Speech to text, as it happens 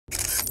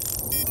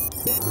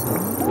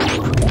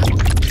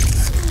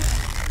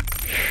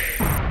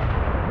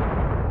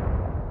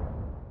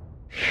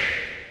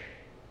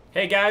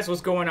Hey guys, what's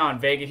going on?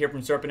 Vega here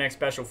from SerpentX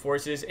Special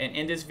Forces, and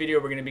in this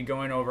video we're going to be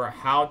going over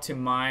how to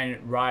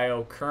mine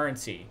Ryo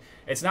Currency.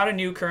 It's not a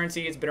new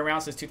currency, it's been around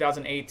since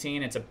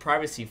 2018, it's a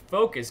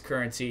privacy-focused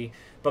currency,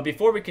 but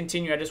before we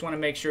continue, I just want to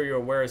make sure you're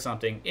aware of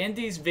something. In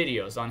these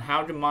videos on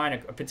how to mine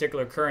a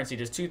particular currency,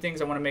 there's two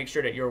things I want to make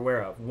sure that you're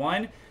aware of.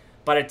 One,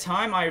 by the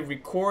time I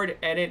record,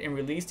 edit, and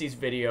release these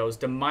videos,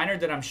 the miner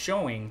that I'm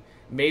showing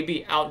may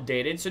be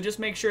outdated, so just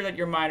make sure that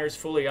your miner is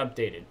fully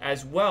updated.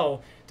 As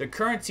well, the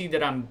currency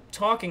that I'm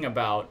talking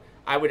about,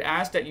 I would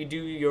ask that you do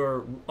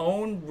your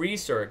own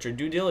research or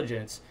due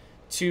diligence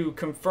to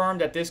confirm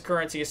that this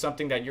currency is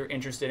something that you're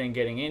interested in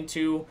getting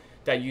into,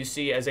 that you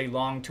see as a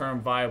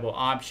long-term viable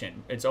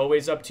option. It's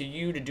always up to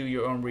you to do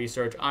your own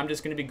research. I'm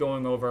just going to be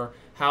going over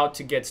how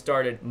to get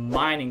started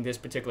mining this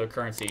particular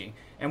currency.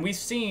 And we've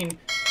seen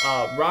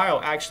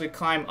Ryo actually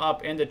climb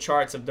up in the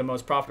charts of the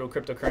most profitable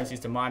cryptocurrencies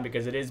to mine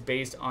because it is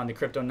based on the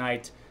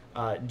CryptoNight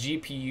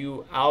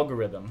GPU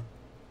algorithm.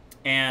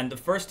 And the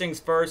first things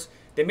first,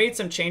 they made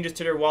some changes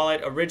to their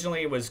wallet.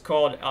 Originally, it was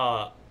called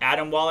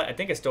Atom Wallet. I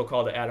think it's still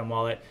called the Atom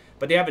Wallet.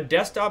 But they have a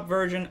desktop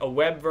version, a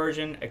web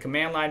version, a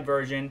command line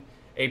version,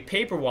 a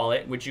paper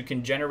wallet, which you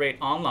can generate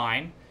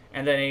online,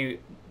 and then a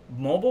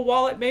mobile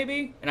wallet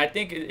maybe. And I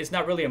think it's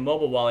not really a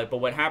mobile wallet, but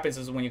what happens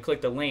is when you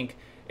click the link,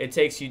 it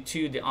takes you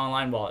to the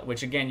online wallet,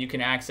 which again, you can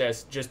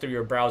access just through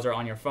your browser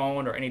on your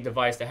phone or any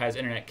device that has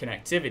internet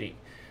connectivity.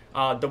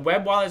 The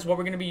web wallet is what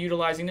we're going to be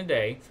utilizing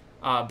today,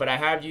 but I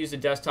have used the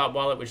desktop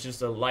wallet, which is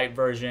just a light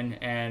version,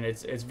 and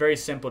it's very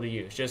simple to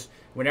use. Just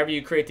whenever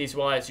you create these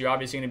wallets, you're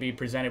obviously going to be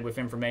presented with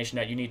information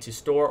that you need to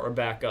store or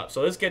back up.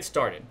 So let's get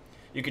started.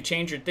 You could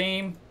change your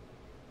theme.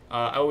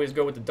 I always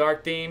go with the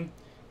dark theme.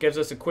 Gives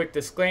us a quick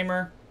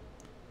disclaimer.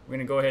 We're going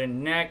to go ahead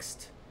and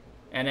next,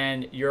 and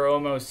then you're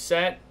almost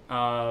set.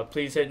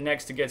 Please hit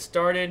next to get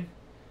started,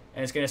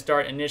 and it's going to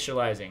start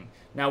initializing.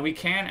 Now we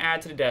can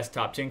add to the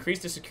desktop to increase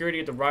the security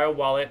of the Ryo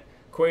wallet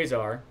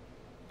Quasar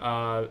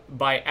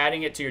by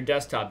adding it to your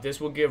desktop. This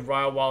will give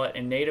Ryo wallet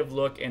a native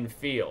look and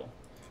feel.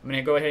 I'm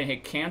going to go ahead and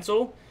hit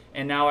cancel,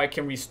 and now I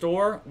can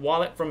restore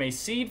wallet from a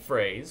seed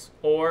phrase,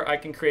 or I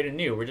can create a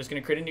new. We're just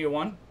going to create a new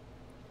one.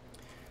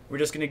 We're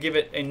just going to give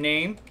it a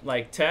name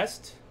like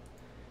test,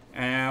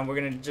 and we're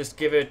going to just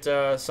give it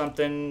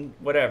something,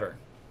 whatever.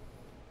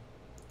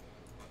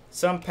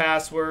 Some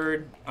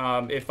password.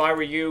 If I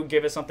were you,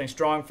 give it something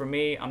strong. For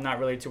me, I'm not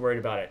really too worried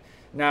about it.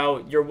 Now,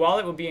 your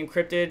wallet will be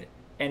encrypted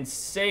and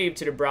saved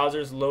to the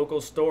browser's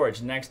local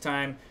storage. Next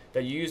time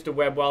that you use the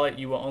web wallet,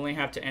 you will only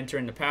have to enter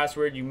in the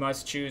password. You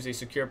must choose a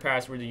secure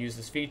password to use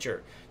this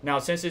feature. Now,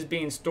 since it's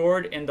being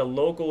stored in the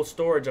local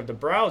storage of the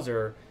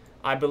browser,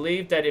 I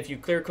believe that if you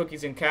clear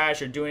cookies and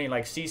cache or do any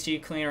like CC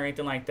clean or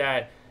anything like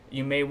that,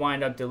 you may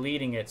wind up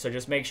deleting it. So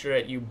just make sure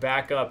that you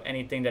back up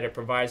anything that it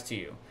provides to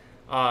you.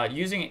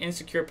 Using an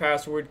insecure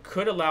password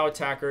could allow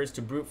attackers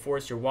to brute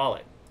force your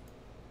wallet.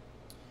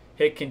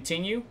 Hit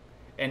continue,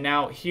 and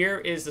now here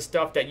is the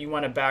stuff that you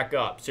want to back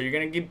up. So you're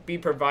going to be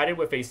provided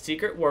with a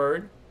secret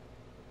word,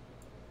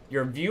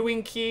 your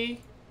viewing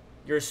key,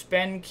 your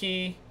spend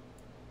key,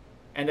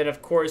 and then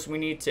of course we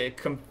need to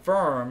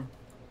confirm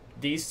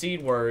these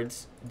seed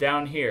words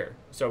down here.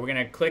 So we're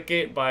going to click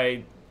it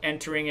by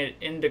entering it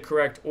in the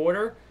correct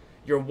order.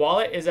 Your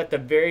wallet is at the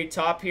very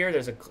top here.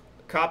 There's a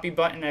copy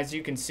button, as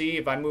you can see.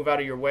 If I move out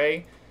of your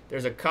way,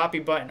 there's a copy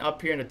button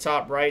up here in the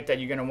top right that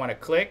you're going to want to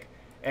click,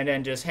 and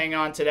then just hang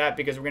on to that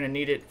because we're going to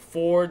need it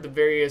for the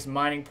various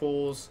mining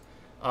pools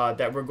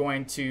that we're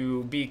going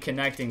to be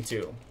connecting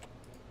to.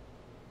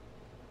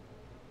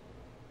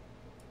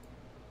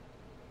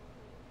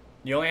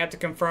 You only have to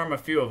confirm a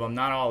few of them,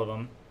 not all of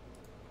them,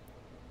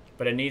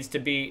 but it needs to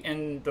be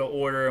in the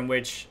order in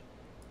which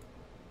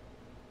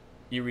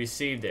you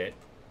received it.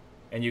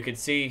 And you can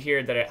see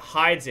here that it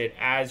hides it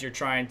as you're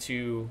trying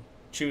to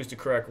choose the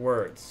correct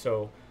words.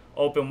 So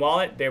open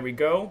wallet, there we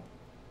go.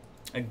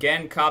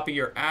 Again, copy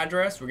your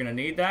address, we're gonna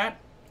need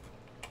that.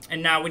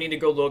 And now we need to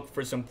go look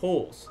for some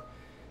pools.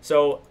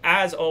 So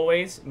as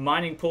always,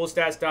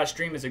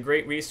 miningpoolstats.stream is a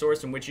great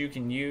resource in which you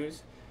can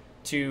use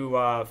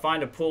to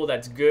find a pool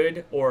that's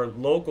good or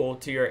local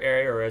to your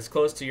area or as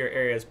close to your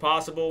area as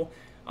possible.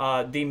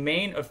 The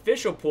main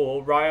official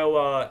pool,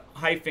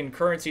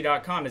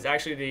 RYO-currency.com, is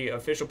actually the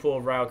official pool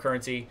of Ryo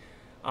Currency,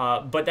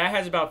 but that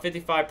has about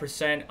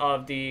 55%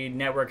 of the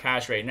network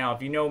hash rate. Now,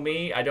 if you know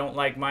me, I don't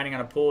like mining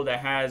on a pool that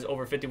has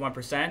over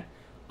 51%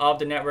 of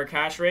the network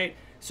hash rate,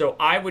 so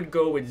I would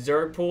go with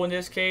Zerg pool in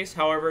this case.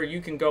 However,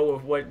 you can go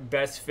with what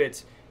best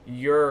fits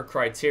your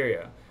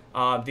criteria.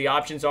 The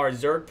options are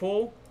Zerg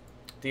pool,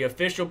 the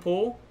official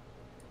pool,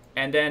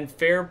 and then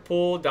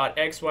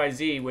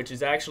fairpool.xyz, which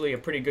is actually a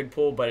pretty good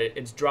pool, but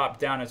it's dropped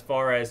down as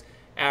far as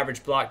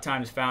average block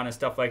times found and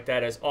stuff like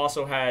that. It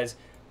also has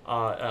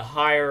a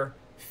higher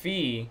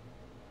fee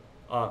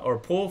or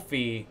pool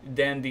fee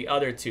than the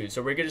other two.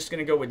 So we're just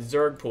going to go with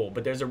Zerg pool,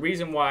 but there's a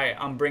reason why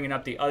I'm bringing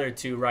up the other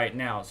two right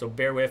now, so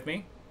bear with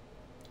me.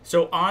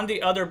 So on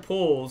the other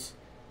pools,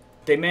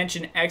 they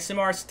mention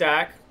XMR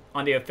stack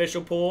on the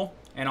official pool,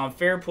 and on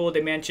Fairpool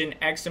they mention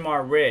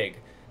XMR rig.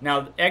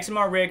 Now,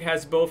 XMR Rig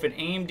has both an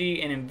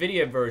AMD and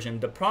Nvidia version.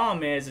 The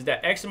problem is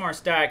that XMR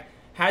Stack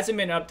hasn't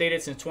been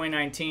updated since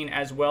 2019,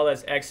 as well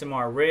as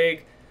XMR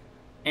Rig.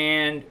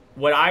 And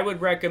what I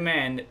would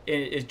recommend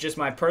is just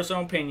my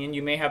personal opinion.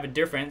 You may have a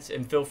difference,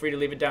 and feel free to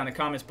leave it down in the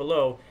comments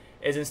below.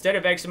 Is instead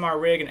of XMR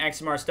Rig and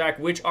XMR Stack,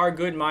 which are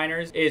good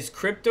miners, is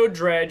Crypto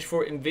Dredge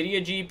for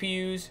Nvidia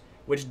GPUs,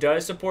 which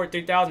does support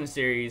 3000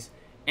 series,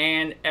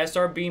 and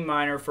SRB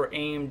Miner for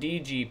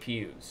AMD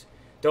GPUs.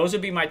 Those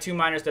would be my two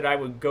miners that I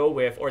would go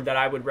with, or that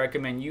I would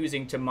recommend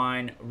using to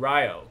mine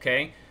Ryo,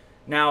 okay?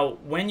 Now,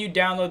 when you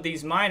download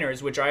these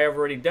miners, which I have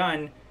already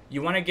done,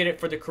 you want to get it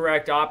for the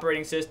correct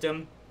operating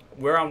system.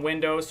 We're on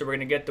Windows, so we're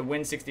going to get the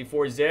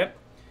Win64 zip.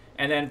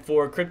 And then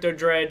for Crypto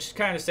Dredge,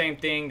 kind of the same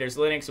thing. There's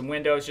Linux and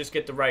Windows. Just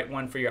get the right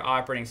one for your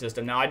operating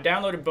system. Now, I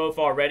downloaded both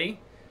already.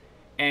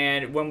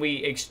 And when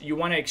you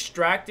want to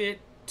extract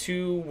it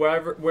to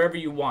wherever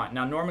you want.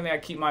 Now, normally I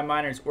keep my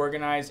miners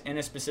organized in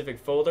a specific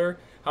folder.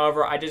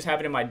 However, I just have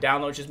it in my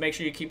downloads. Just make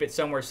sure you keep it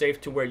somewhere safe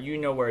to where you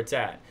know where it's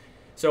at.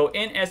 So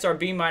in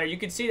SRB Miner, you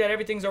can see that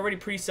everything's already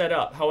pre-set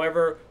up.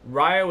 However,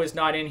 Ryo is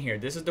not in here.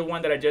 This is the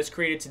one that I just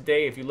created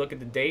today if you look at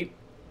the date.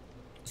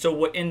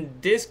 So in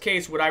this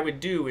case, what I would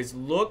do is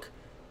look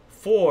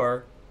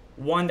for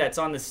one that's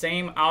on the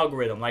same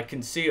algorithm, like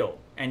conceal.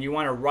 And you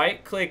want to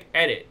right-click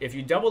edit. If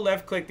you double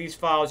left-click these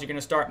files, you're going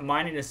to start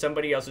mining to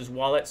somebody else's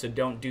wallet, so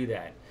don't do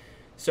that.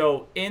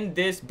 So in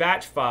this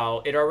batch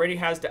file, it already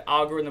has the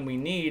algorithm we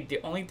need. The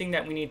only thing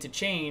that we need to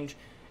change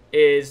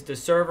is the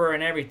server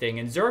and everything.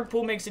 And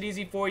Zergpool makes it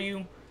easy for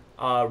you.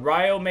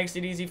 Ryo makes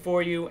it easy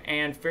for you.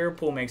 And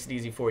Fairpool makes it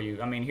easy for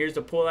you. I mean, here's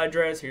the pool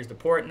address. Here's the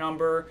port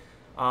number.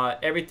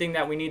 Everything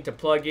that we need to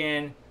plug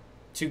in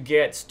to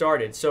get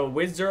started. So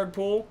with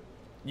Zergpool,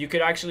 you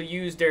could actually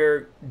use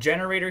their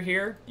generator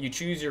here. You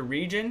choose your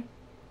region,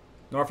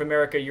 North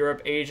America,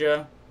 Europe,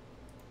 Asia.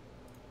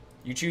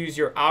 You choose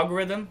your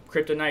algorithm,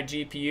 Kryptonite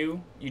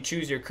GPU. You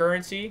choose your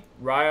currency,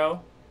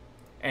 Ryo.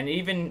 And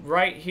even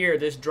right here,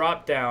 this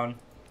drop down,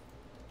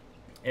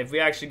 if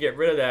we actually get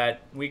rid of that,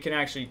 we can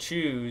actually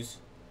choose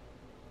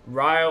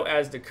Ryo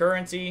as the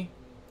currency,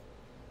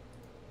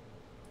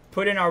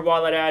 put in our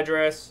wallet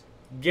address,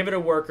 give it a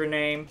worker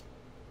name,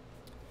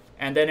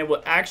 and then it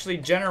will actually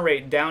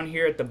generate down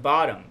here at the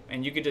bottom.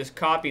 And you can just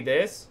copy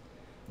this,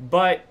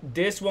 but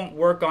this won't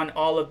work on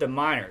all of the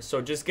miners.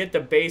 So just get the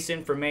base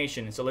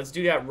information. So let's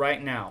do that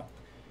right now.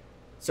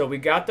 So we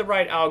got the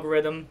right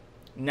algorithm.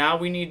 Now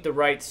we need the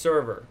right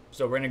server.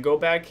 So we're going to go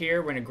back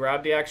here. We're going to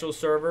grab the actual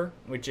server,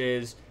 which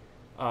is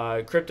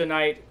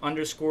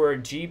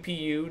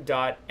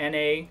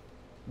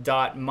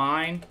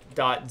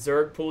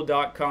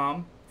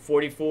kryptonite_gpu.na.mine.zergpool.com.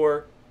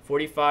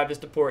 4445 is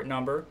the port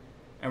number.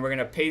 And we're going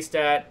to paste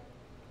that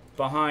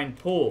behind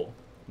pool.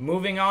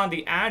 Moving on,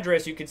 the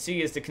address you can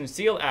see is the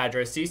conceal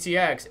address,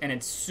 CCX, and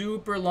it's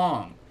super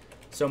long.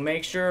 So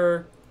make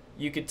sure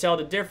you can tell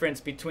the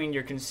difference between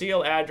your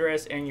conceal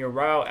address and your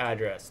Ryo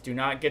address. Do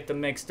not get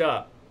them mixed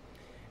up.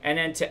 And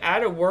then to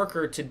add a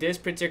worker to this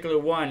particular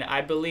one,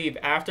 I believe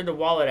after the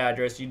wallet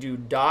address, you do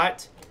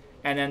dot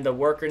and then the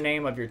worker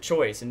name of your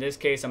choice. In this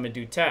case, I'm going to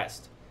do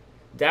test.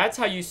 That's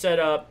how you set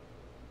up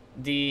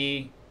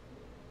the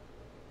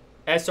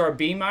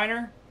SRB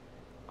miner.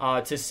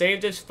 To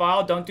save this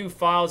file, don't do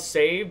file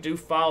save, do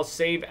file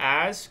save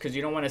as, because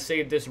you don't want to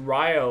save this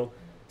Ryo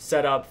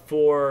setup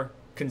for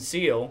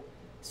conceal.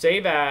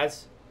 Save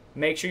as,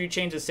 make sure you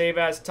change the save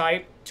as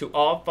type to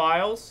all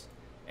files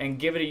and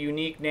give it a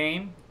unique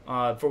name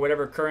for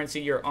whatever currency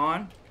you're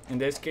on. In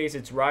this case,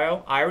 it's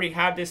Ryo. I already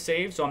have this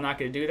saved, so I'm not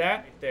going to do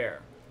that. Right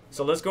there.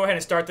 So let's go ahead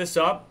and start this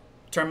up.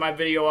 Turn my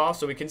video off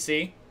so we can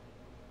see.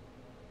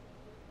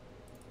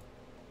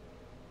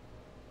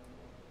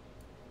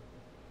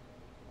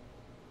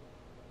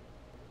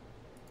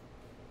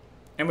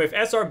 And with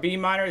SRB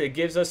Miner, it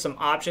gives us some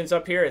options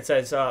up here. It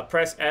says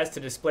press S to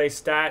display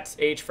stats,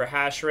 H for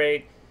hash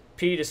rate,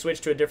 P to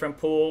switch to a different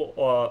pool,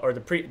 or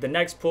the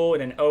next pool,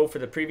 and then O for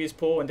the previous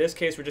pool. In this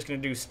case, we're just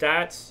going to do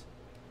stats.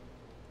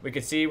 We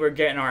can see we're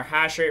getting our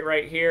hash rate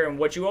right here. And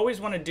what you always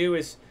want to do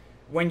is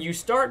when you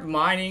start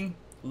mining,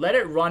 let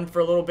it run for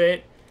a little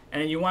bit,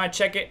 and then you want to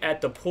check it at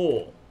the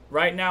pool.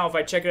 Right now, if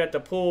I check it at the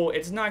pool,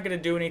 it's not going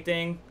to do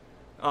anything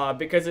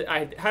because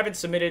I haven't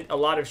submitted a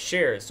lot of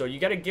shares. So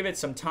you got to give it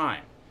some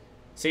time.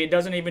 See, it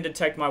doesn't even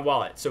detect my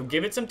wallet. So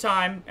give it some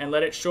time and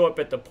let it show up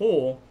at the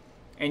pool,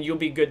 and you'll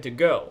be good to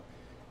go.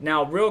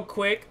 Now, real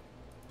quick,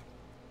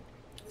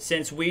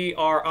 since we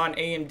are on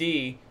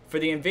AMD, for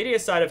the Nvidia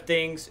side of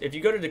things, if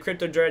you go to the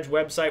Crypto Dredge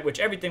website,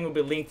 which everything will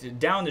be linked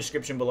down in the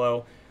description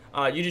below,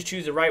 you just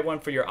choose the right one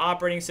for your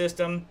operating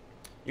system.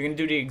 You're going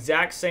to do the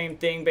exact same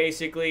thing,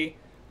 basically.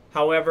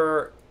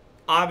 However,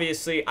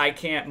 obviously, I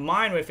can't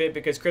mine with it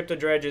because Crypto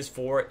Dredge is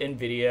for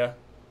Nvidia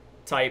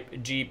type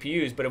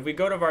GPUs. But if we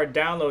go to our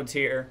downloads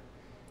here,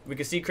 we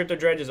can see Crypto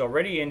Dredge is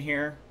already in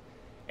here,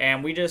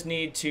 and we just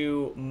need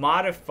to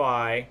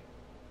modify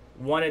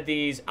one of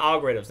these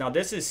algorithms. Now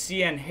this is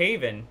CN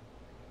Haven,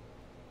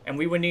 and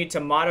we would need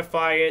to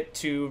modify it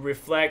to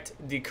reflect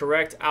the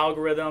correct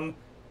algorithm,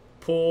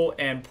 pool,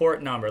 and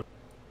port number.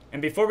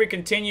 And before we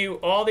continue,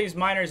 all these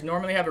miners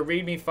normally have a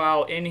README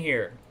file in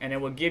here, and it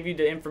will give you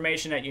the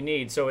information that you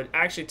need. So it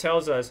actually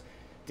tells us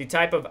the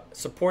type of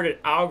supported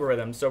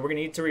algorithm. So we're going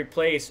to need to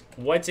replace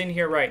what's in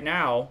here right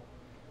now,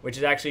 which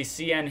is actually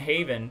CN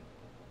Haven,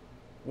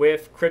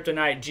 with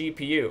Kryptonite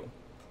GPU.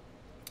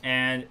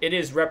 And it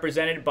is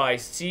represented by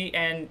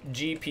CN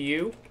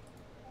GPU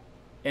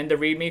in the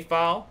README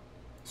file.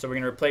 So we're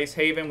going to replace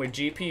Haven with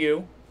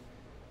GPU.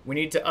 We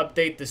need to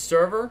update the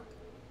server,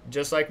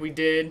 just like we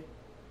did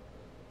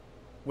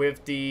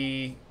with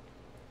the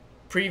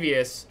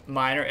previous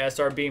miner,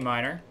 SRB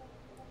miner.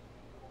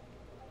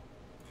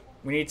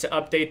 We need to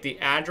update the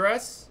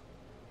address.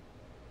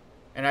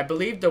 And I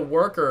believe the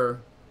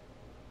worker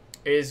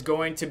is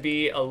going to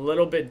be a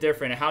little bit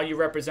different. How you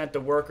represent the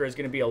worker is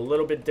going to be a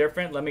little bit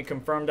different. Let me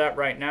confirm that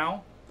right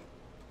now.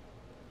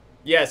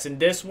 Yes, in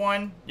this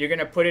one, you're going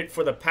to put it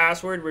for the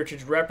password, which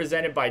is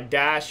represented by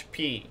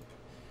 -P.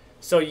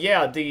 So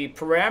yeah, the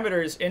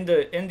parameters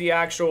in the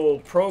actual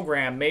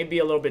program may be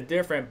a little bit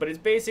different, but it's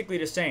basically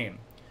the same.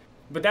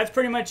 But that's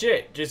pretty much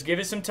it. Just give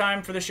it some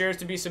time for the shares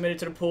to be submitted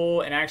to the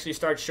pool and actually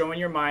start showing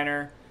your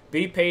miner.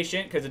 Be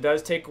patient, because it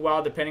does take a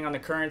while depending on the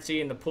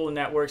currency and the pool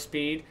network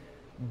speed.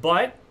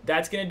 But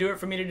that's going to do it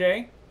for me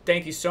today.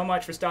 Thank you so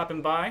much for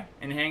stopping by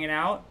and hanging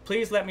out.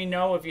 Please let me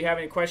know if you have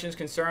any questions,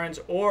 concerns,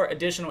 or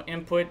additional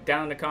input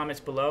down in the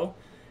comments below.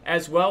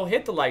 As well,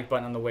 hit the like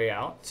button on the way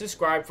out.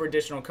 Subscribe for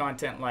additional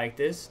content like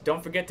this.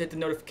 Don't forget to hit the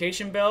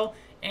notification bell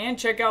and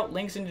check out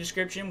links in the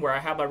description where I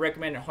have my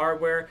recommended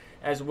hardware,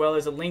 as well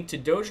as a link to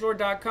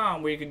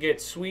dogelord.com where you can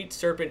get sweet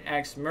Serpent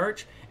X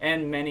merch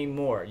and many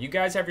more. You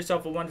guys have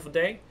yourself a wonderful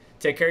day.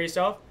 Take care of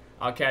yourself.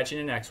 I'll catch you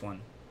in the next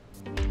one.